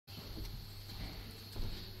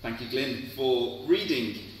Thank you, Glyn, for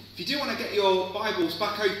reading. If you do want to get your Bibles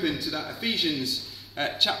back open to that Ephesians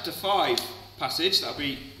chapter 5 passage, that would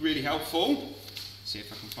be really helpful. See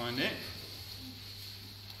if I can find it.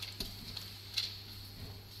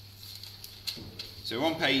 So we're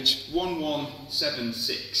on page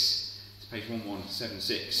 1176. It's page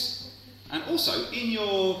 1176. And also, in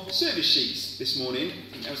your service sheets this morning,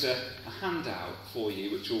 I think there was a handout for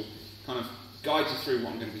you which will kind of guide you through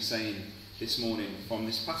what I'm going to be saying this morning from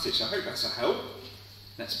this passage. So I hope that's a help.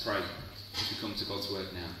 Let's pray as we come to God's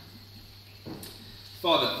word now.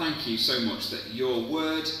 Father, thank you so much that your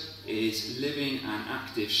word is living and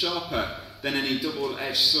active, sharper than any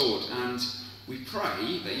double-edged sword. And we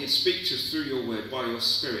pray that you'd speak to us through your word by your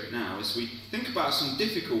Spirit now as we think about some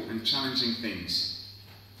difficult and challenging things.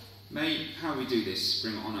 May how we do this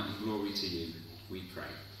bring honour and glory to you, we pray.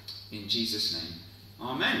 In Jesus' name,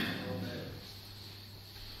 amen. Amen.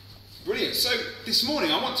 Brilliant. So this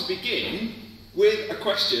morning I want to begin with a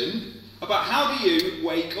question about how do you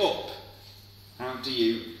wake up? How do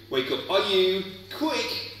you wake up? Are you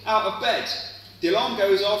quick out of bed? The alarm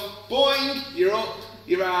goes off, boing, you're up,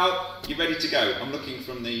 you're out, you're ready to go. I'm looking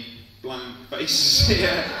from the blank faces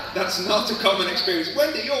here. That's not a common experience.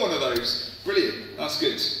 Wendy, you're one of those. Brilliant. That's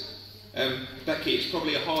good. Becky, it's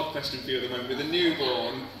probably a hard question for you at the moment with a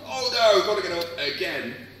newborn. Oh no, got to get up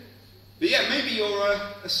again. But yeah, maybe you're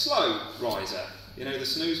a slow riser. You know the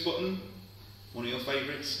snooze button? One of your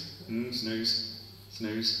favourites? Snooze,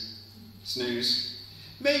 snooze, snooze.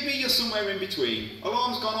 Maybe you're somewhere in between.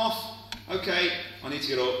 Alarm's gone off. Okay, I need to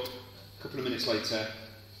get up. A couple of minutes later,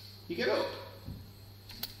 you get up.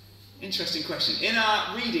 Interesting question. In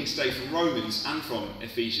our reading today from Romans and from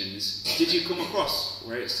Ephesians, did you come across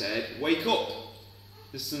where it said, wake up?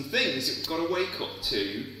 There's some things that we've got to wake up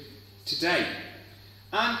to today.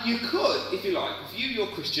 And you could, if you like, view your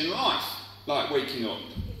Christian life like waking up.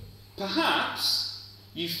 Perhaps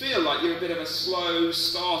you feel like you're a bit of a slow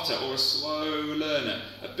starter or a slow learner.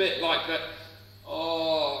 A bit like that,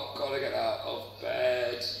 oh, got to get out of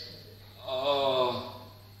bed. Oh.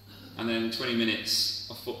 And then 20 minutes,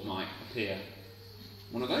 a foot might appear.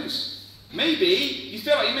 One of those. Maybe you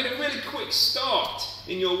feel like you made a really quick start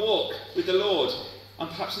in your walk with the Lord. And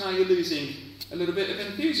perhaps now you're losing a little bit of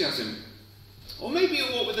enthusiasm. Or maybe your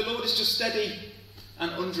walk with the Lord is just steady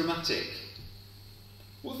and undramatic.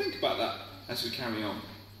 We'll think about that as we carry on.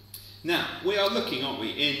 Now, we are looking, aren't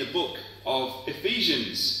we, in the book of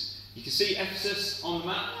Ephesians. You can see Ephesus on the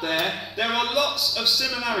map there. There are lots of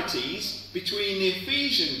similarities between the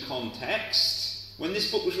Ephesian context, when this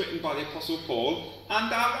book was written by the Apostle Paul,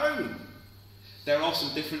 and our own. There are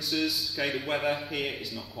some differences. Okay, the weather here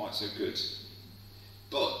is not quite so good.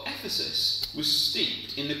 But Ephesus was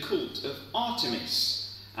steeped in the cult of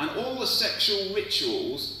Artemis and all the sexual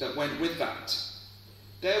rituals that went with that.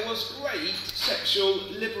 There was great sexual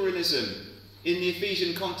liberalism in the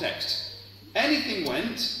Ephesian context. Anything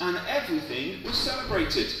went and everything was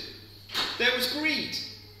celebrated. There was greed,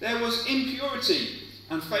 there was impurity,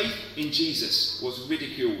 and faith in Jesus was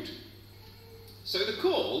ridiculed. So the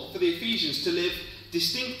call for the Ephesians to live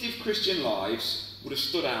distinctive Christian lives would have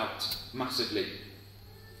stood out massively.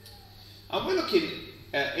 And we're looking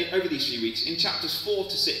over these few weeks in chapters 4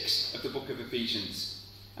 to 6 of the book of Ephesians.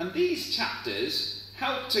 And these chapters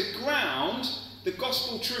help to ground the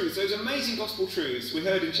gospel truths, those amazing gospel truths we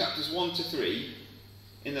heard in chapters 1 to 3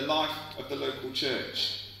 in the life of the local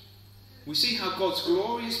church. We see how God's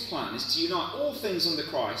glorious plan is to unite all things under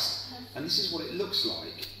Christ, and this is what it looks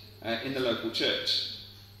like in the local church.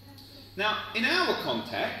 Now, in our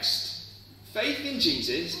context, faith in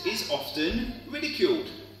Jesus is often ridiculed.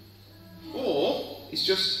 Or it's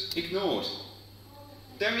just ignored.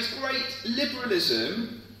 There is great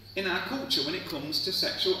liberalism in our culture when it comes to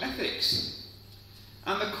sexual ethics.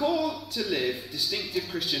 And the call to live distinctive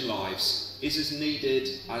Christian lives is as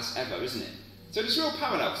needed as ever, isn't it? So there's real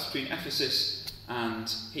parallels between Ephesus and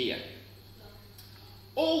here.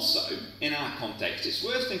 Also, in our context, it's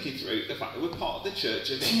worth thinking through the fact that we're part of the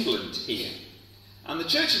Church of England here. And the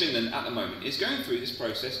Church of England at the moment is going through this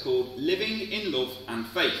process called living in love and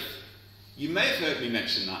faith. You may have heard me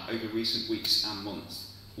mention that over recent weeks and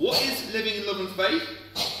months. What is living in love and faith?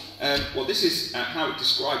 Well, this is how it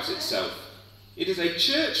describes itself. It is a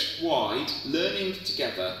church-wide learning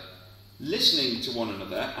together, listening to one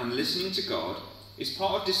another and listening to God is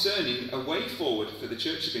part of discerning a way forward for the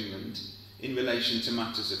Church of England in relation to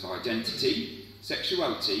matters of identity,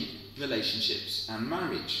 sexuality, relationships and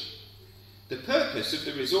marriage. The purpose of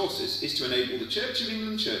the resources is to enable the Church of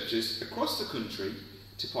England churches across the country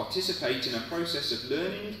to participate in a process of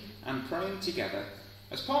learning and praying together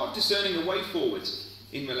as part of discerning a way forward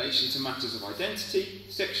in relation to matters of identity,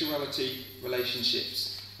 sexuality,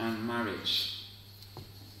 relationships, and marriage.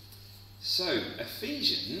 So,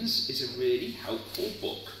 Ephesians is a really helpful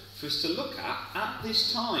book for us to look at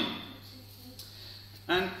this time.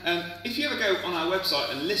 And if you ever go on our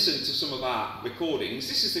website and listen to some of our recordings,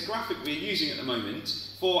 this is the graphic we're using at the moment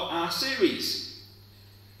for our series.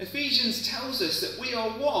 Ephesians tells us that we are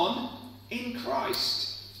one in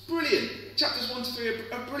Christ. Brilliant. Chapters 1 to 3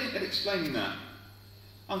 are brilliant at explaining that.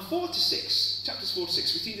 And 4 to 6, chapters 4 to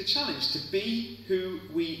 6, we see the challenge to be who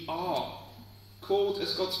we are, called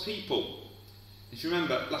as God's people. If you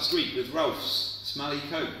remember last week with Ralph's smelly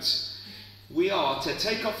coat, we are to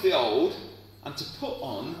take off the old and to put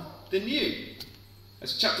on the new.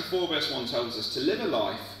 As chapter 4 verse 1 tells us, to live a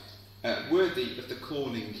life worthy of the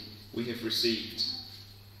calling we have received.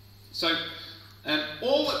 So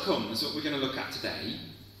all that comes, that we're going to look at today,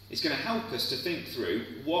 is going to help us to think through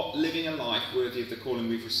what living a life worthy of the calling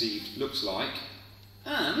we've received looks like.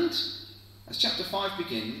 And, as chapter 5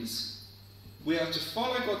 begins, we are to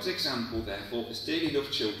follow God's example, therefore, as dearly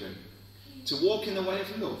loved children, to walk in the way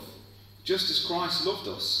of love, just as Christ loved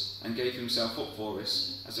us and gave himself up for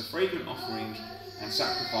us as a fragrant offering and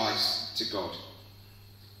sacrifice to God.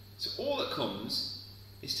 So all that comes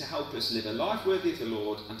is to help us live a life worthy of the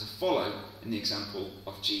Lord and to follow in the example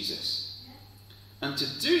of Jesus. And to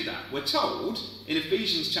do that, we're told in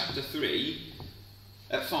Ephesians chapter 5,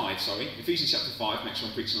 Ephesians chapter 5, make sure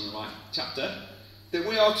I'm preaching on the right chapter, that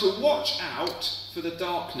we are to watch out for the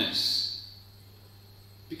darkness,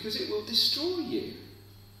 because it will destroy you.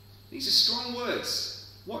 These are strong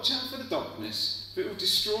words. Watch out for the darkness, for it will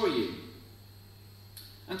destroy you.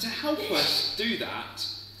 And to help us do that,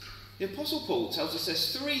 the Apostle Paul tells us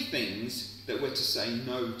there's 3 things that we're to say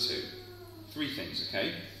no to. 3 things,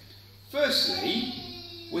 okay? Firstly,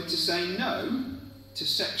 we're to say no to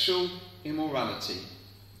sexual immorality.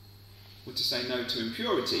 We're to say no to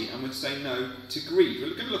impurity, and we're to say no to greed.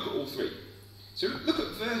 We're going to look at all 3. So look at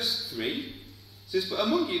verse 3. It says, "But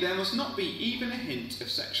among you there must not be even a hint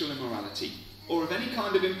of sexual immorality, or of any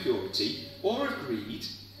kind of impurity, or of greed,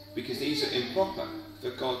 because these are improper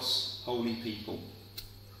for God's holy people."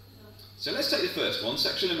 So let's take the first one,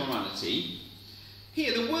 sexual immorality.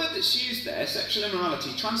 Here, the word that's used there, sexual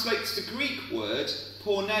immorality, translates the Greek word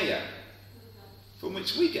porneia, from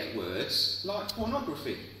which we get words like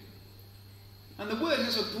pornography. And the word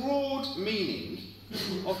has a broad meaning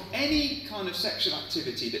of any kind of sexual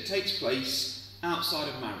activity that takes place outside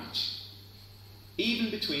of marriage, even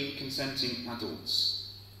between consenting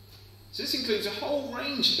adults. So this includes a whole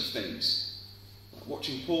range of things, like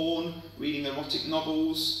watching porn, reading erotic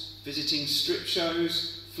novels, visiting strip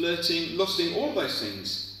shows, flirting, lusting, all of those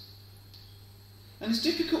things. And as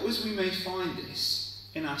difficult as we may find this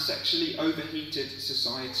in our sexually overheated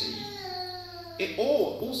society, it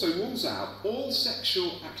also rules out all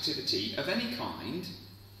sexual activity of any kind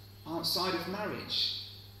outside of marriage.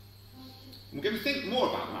 We're going to think more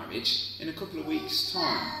about marriage in a couple of weeks'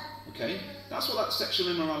 time. Okay? That's what that sexual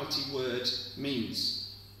immorality word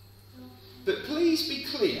means. But please be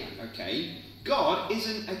clear, okay? God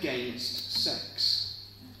isn't against sex.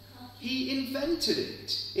 He invented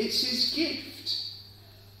it. It's his gift.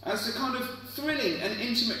 As the kind of thrilling and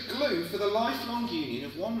intimate glue for the lifelong union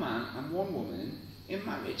of one man and one woman in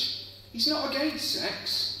marriage. He's not against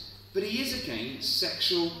sex, but he is against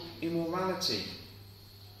sexual immorality.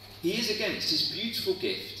 He is against his beautiful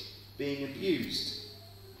gift being abused.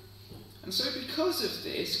 And so because of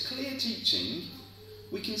this clear teaching,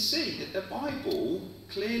 we can see that the Bible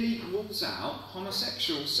clearly rules out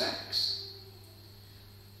homosexual sex.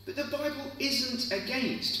 But the Bible isn't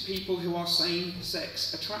against people who are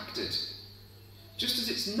same-sex attracted, just as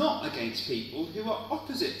it's not against people who are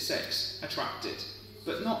opposite-sex attracted,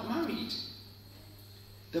 but not married.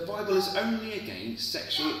 The Bible is only against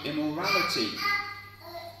sexual immorality.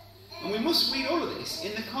 And we must read all of this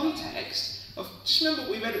in the context of, just remember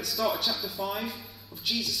what we read at the start of chapter 5, of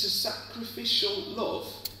Jesus' sacrificial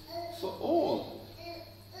love for all,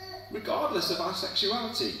 regardless of our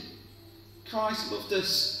sexuality. Christ loved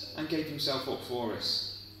us and gave himself up for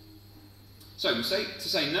us. So to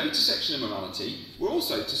say no to sexual immorality, we're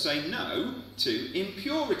also to say no to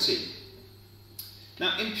impurity.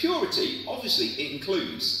 Now, impurity, obviously, it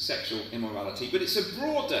includes sexual immorality, but it's a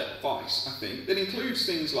broader vice, I think, that includes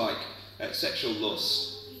things like sexual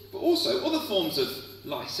lust, but also other forms of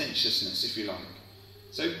licentiousness, if you like.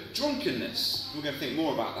 So, drunkenness, we're going to think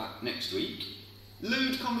more about that next week.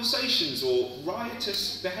 Lewd conversations or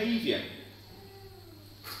riotous behaviour.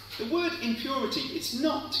 The word impurity, it's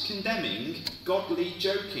not condemning godly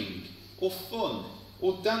joking, or fun,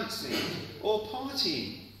 or dancing, or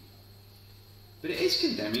partying. but it is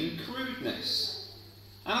condemning crudeness.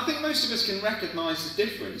 And I think most of us can recognise the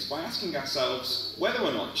difference by asking ourselves whether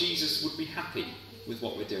or not Jesus would be happy with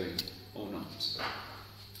what we're doing or not.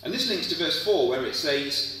 And this links to verse 4 where it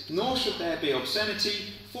says, "Nor should there be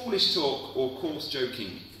obscenity, foolish talk or coarse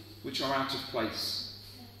joking, which are out of place,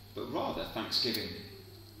 but rather thanksgiving."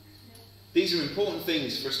 These are important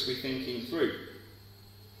things for us to be thinking through.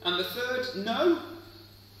 And the third no?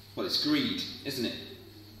 Well, it's greed, isn't it?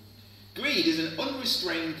 Greed is an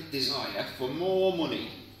unrestrained desire for more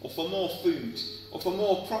money, or for more food, or for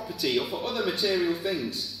more property, or for other material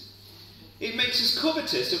things. It makes us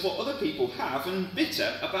covetous of what other people have and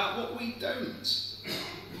bitter about what we don't.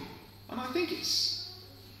 And I think it's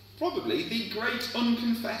probably the great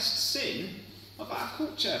unconfessed sin of our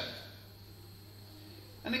culture.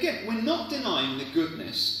 And again, we're not denying the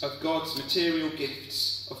goodness of God's material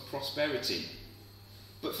gifts of prosperity.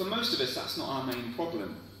 But for most of us, that's not our main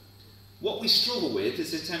problem. What we struggle with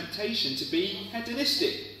is the temptation to be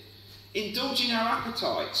hedonistic, indulging our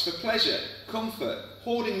appetites for pleasure, comfort,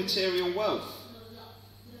 hoarding material wealth.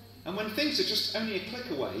 And when things are just only a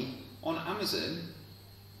click away on Amazon,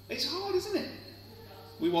 it's hard, isn't it?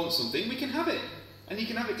 We want something, we can have it. And you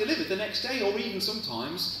can have it delivered the next day or even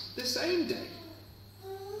sometimes the same day.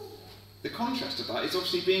 The contrast of that is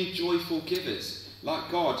obviously being joyful givers,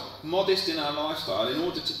 like God, modest in our lifestyle in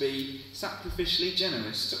order to be sacrificially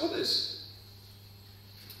generous to others.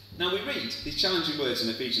 Now we read these challenging words in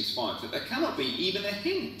Ephesians 5 that there cannot be even a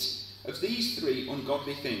hint of these three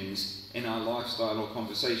ungodly things in our lifestyle or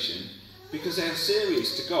conversation because they are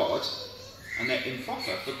serious to God and they're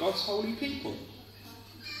improper for God's holy people.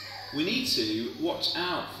 We need to watch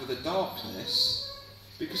out for the darkness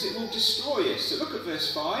because it will destroy us. So look at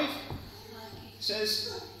verse 5. It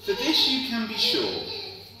says, "For this you can be sure,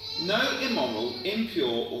 no immoral, impure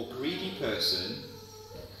or greedy person,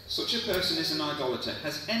 such a person is an idolater,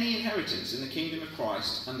 has any inheritance in the kingdom of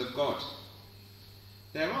Christ and of God."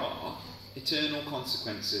 There are eternal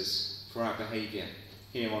consequences for our behaviour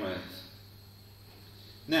here on earth.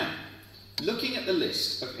 Now, looking at the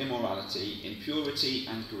list of immorality, impurity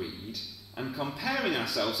and greed, and comparing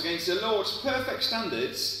ourselves against the Lord's perfect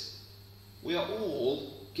standards, we are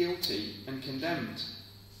all guilty and condemned.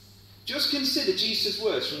 Just consider Jesus'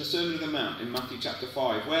 words from the Sermon on the Mount in Matthew chapter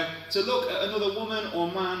 5, where to look at another woman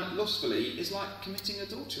or man lustfully is like committing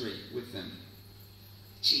adultery with them.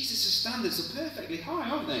 Jesus' standards are perfectly high,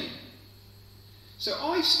 aren't they? So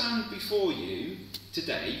I stand before you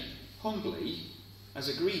today, humbly, as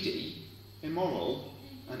a greedy, immoral,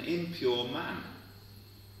 and impure man.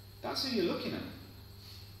 That's who you're looking at.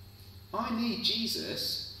 I need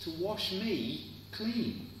Jesus to wash me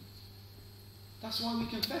clean. That's why we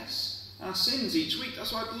confess our sins each week.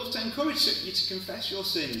 That's why I'd love to encourage you to confess your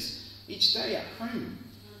sins each day at home.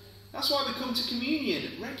 That's why we come to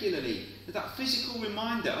communion regularly, with that physical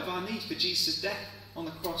reminder of our need for Jesus' death on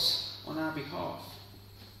the cross on our behalf.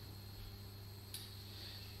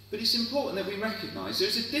 But it's important that we recognise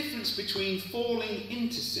there's a difference between falling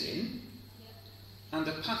into sin and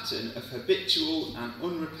a pattern of habitual and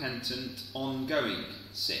unrepentant ongoing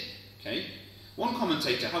sin. Okay? One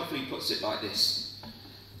commentator helpfully puts it like this: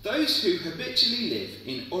 those who habitually live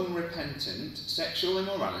in unrepentant sexual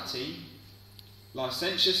immorality,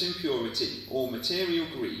 licentious impurity or material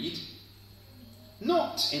greed,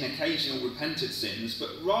 not in occasional repentant sins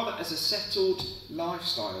but rather as a settled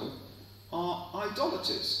lifestyle, are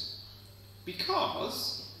idolaters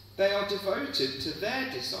because they are devoted to their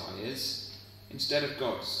desires instead of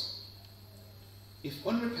God's. If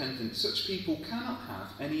unrepentant, such people cannot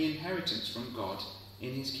have any inheritance from God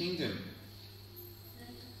in his kingdom.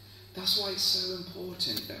 That's why it's so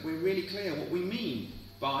important that we're really clear what we mean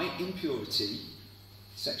by impurity,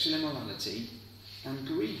 sexual immorality, and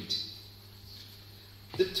greed.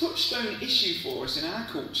 The touchstone issue for us in our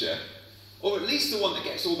culture, or at least the one that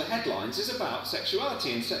gets all the headlines, is about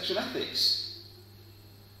sexuality and sexual ethics.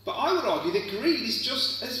 But I would argue that greed is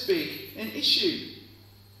just as big an issue.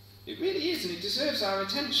 It really is, and it deserves our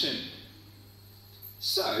attention.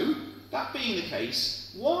 So, that being the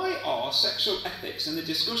case, why are sexual ethics and the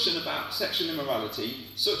discussion about sexual immorality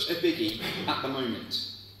such a biggie at the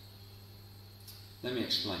moment? Let me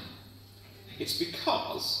explain. It's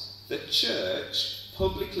because the church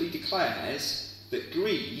publicly declares that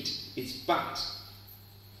greed is bad.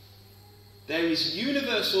 There is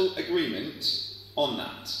universal agreement on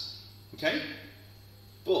that. Okay?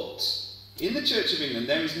 But in the Church of England,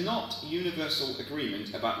 there is not universal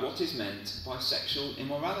agreement about what is meant by sexual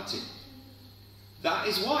immorality. That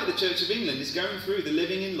is why the Church of England is going through the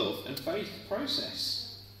Living in Love and Faith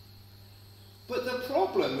process. But the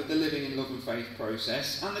problem with the living in love and faith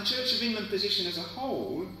process and the Church of England position as a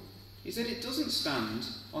whole is that it doesn't stand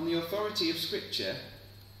on the authority of Scripture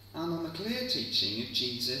and on the clear teaching of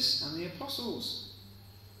Jesus and the apostles.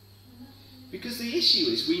 Because the issue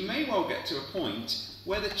is we may well get to a point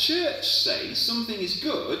where the church says something is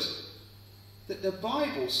good that the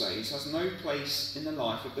Bible says has no place in the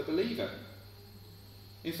life of the believer.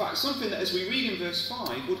 In fact, something that, as we read in verse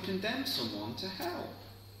 5, would condemn someone to hell.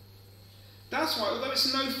 That's why, although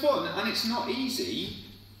it's no fun and it's not easy,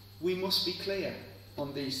 we must be clear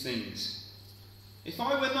on these things. If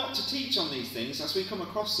I were not to teach on these things as we come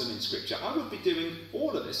across them in Scripture, I would be doing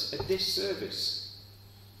all of us a disservice.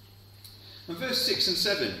 And verse 6 and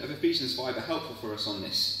 7 of Ephesians 5 are helpful for us on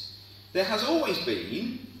this. There has always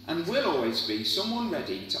been and will always be someone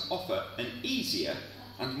ready to offer an easier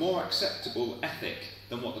and more acceptable ethic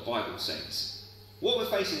than what the Bible says. What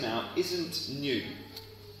we're facing now isn't new.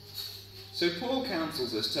 So Paul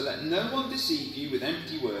counsels us to let no one deceive you with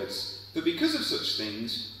empty words, for because of such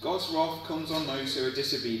things, God's wrath comes on those who are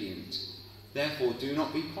disobedient. Therefore do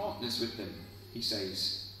not be partners with them, he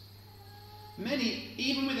says. Many,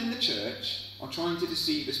 even within the church, are trying to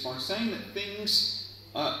deceive us by saying that things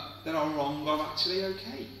that are wrong are actually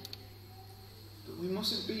okay. But we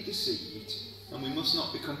mustn't be deceived, and we must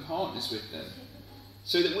not become partners with them,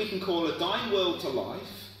 so that we can call a dying world to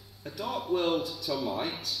life, a dark world to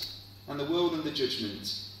light, and the world under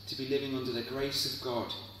judgment to be living under the grace of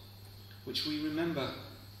God, which we remember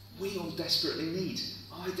we all desperately need.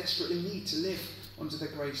 I desperately need to live under the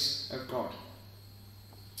grace of God.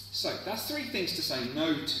 So that's 3 things to say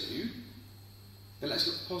no to, but let's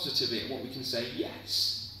look positively at what we can say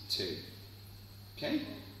yes to. Okay?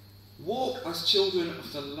 Walk as children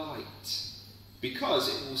of the light, because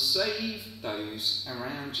it will save those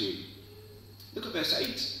around you. Look at verse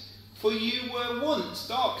 8. For you were once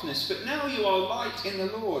darkness, but now you are light in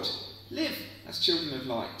the Lord. Live as children of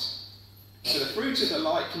light. For the fruit of the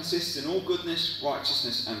light consists in all goodness,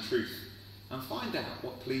 righteousness and truth. And find out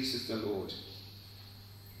what pleases the Lord.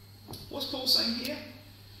 What's Paul saying here?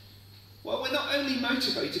 Well, we're not only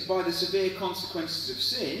motivated by the severe consequences of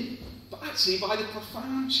sin, but actually by the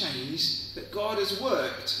profound change that God has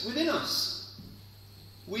worked within us.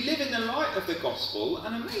 We live in the light of the gospel,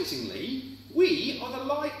 and amazingly, we are the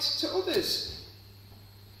light to others.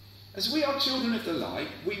 As we are children of the light,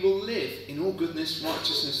 we will live in all goodness,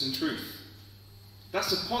 righteousness and truth.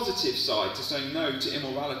 That's a positive side to saying no to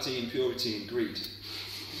immorality, impurity and greed.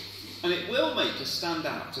 And it will make us stand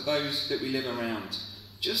out to those that we live around,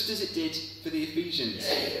 just as it did for the Ephesians.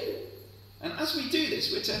 And as we do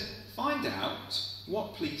this, we're to find out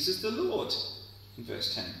what pleases the Lord in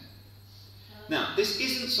verse 10. Now, this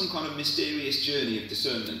isn't some kind of mysterious journey of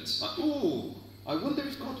discernment. Like, ooh, I wonder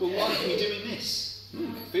if God will like me doing this.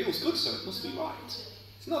 It feels good, so it must be right.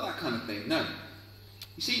 It's not that kind of thing, no.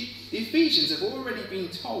 You see, the Ephesians have already been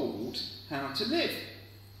told how to live.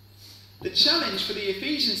 The challenge for the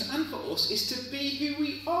Ephesians and for us is to be who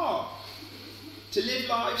we are. To live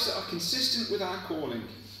lives that are consistent with our calling.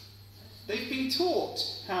 They've been taught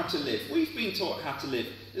how to live. We've been taught how to live.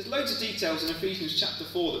 There's loads of details in Ephesians chapter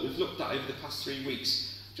 4 that we've looked at over the past 3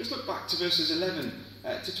 weeks. Just look back to verses 11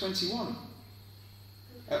 to 21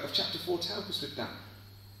 of chapter 4 to help us with that.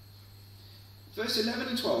 Verse 11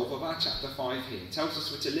 and 12 of our chapter 5 here tells us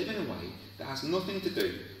we're to live in a way that has nothing to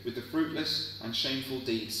do with the fruitless and shameful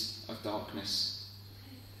deeds of darkness.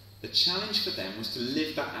 The challenge for them was to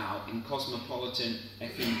live that out in cosmopolitan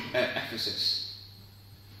Ephesus.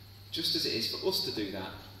 Just as it is for us to do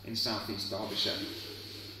that in southeast Derbyshire.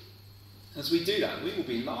 As we do that, we will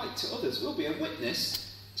be light to others. We'll be a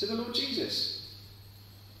witness to the Lord Jesus.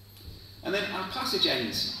 And then our passage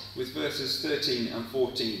ends with verses 13 and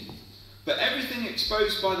 14. But everything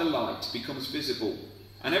exposed by the light becomes visible,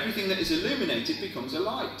 and everything that is illuminated becomes a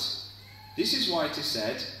light. This is why it is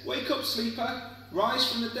said, wake up, sleeper, rise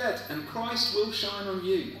from the dead, and Christ will shine on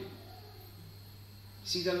you.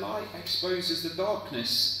 See, the light exposes the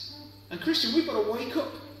darkness. And Christian, we've got to wake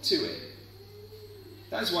up to it.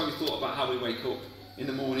 That is why we thought about how we wake up in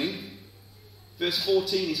the morning. Verse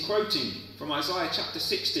 14 is quoting from Isaiah chapter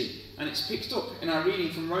 60, and it's picked up in our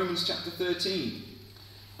reading from Romans chapter 13.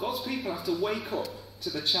 God's people have to wake up to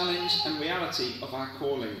the challenge and reality of our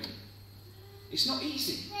calling. It's not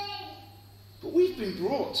easy, but we've been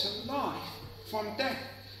brought to life from death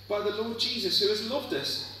by the Lord Jesus, who has loved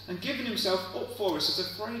us and given himself up for us as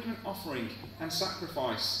a fragrant offering and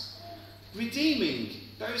sacrifice. Redeeming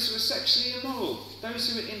those who are sexually immoral, those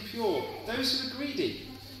who are impure, those who are greedy,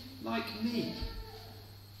 like me.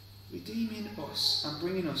 Redeeming us and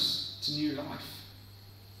bringing us to new life.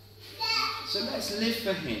 So let's live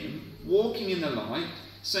for him, walking in the light,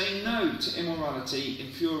 saying no to immorality,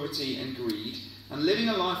 impurity and greed, and living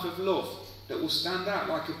a life of love that will stand out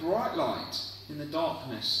like a bright light in the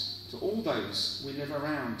darkness to all those we live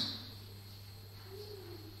around.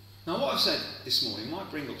 Now, what I've said this morning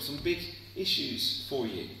might bring up some big issues for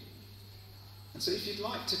you. And so if you'd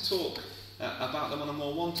like to talk about them on a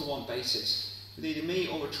more one-to-one basis with either me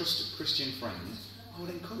or a trusted Christian friend, I would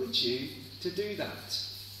encourage you to do that.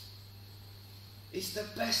 It's the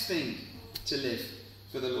best thing to live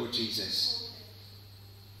for the Lord Jesus.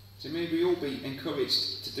 So maybe we all be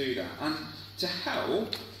encouraged to do that. And to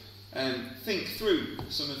help think through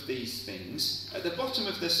some of these things, at the bottom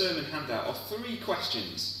of the sermon handout are 3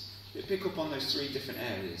 questions that pick up on those 3 different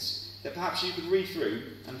areas that perhaps you could read through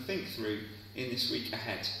and think through in this week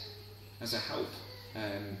ahead as a help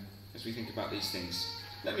as we think about these things.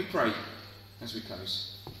 Let me pray as we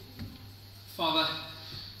close. Father,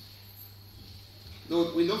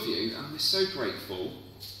 Lord, we love you and we're so grateful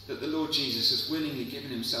that the Lord Jesus has willingly given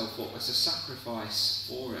himself up as a sacrifice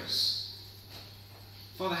for us.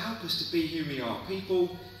 Father, help us to be who we are,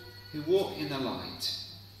 people who walk in the light.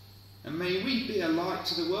 And may we be a light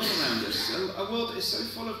to the world around us, a world that is so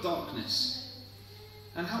full of darkness.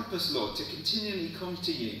 And help us, Lord, to continually come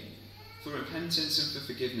to you for repentance and for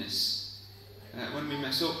forgiveness when we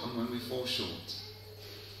mess up and when we fall short.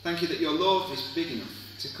 Thank you that your love is big enough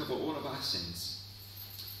to cover all of our sins.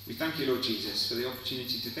 We thank you, Lord Jesus, for the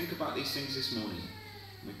opportunity to think about these things this morning.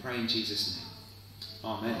 And we pray in Jesus' name.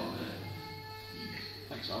 Amen.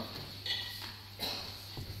 Thanks, Rob.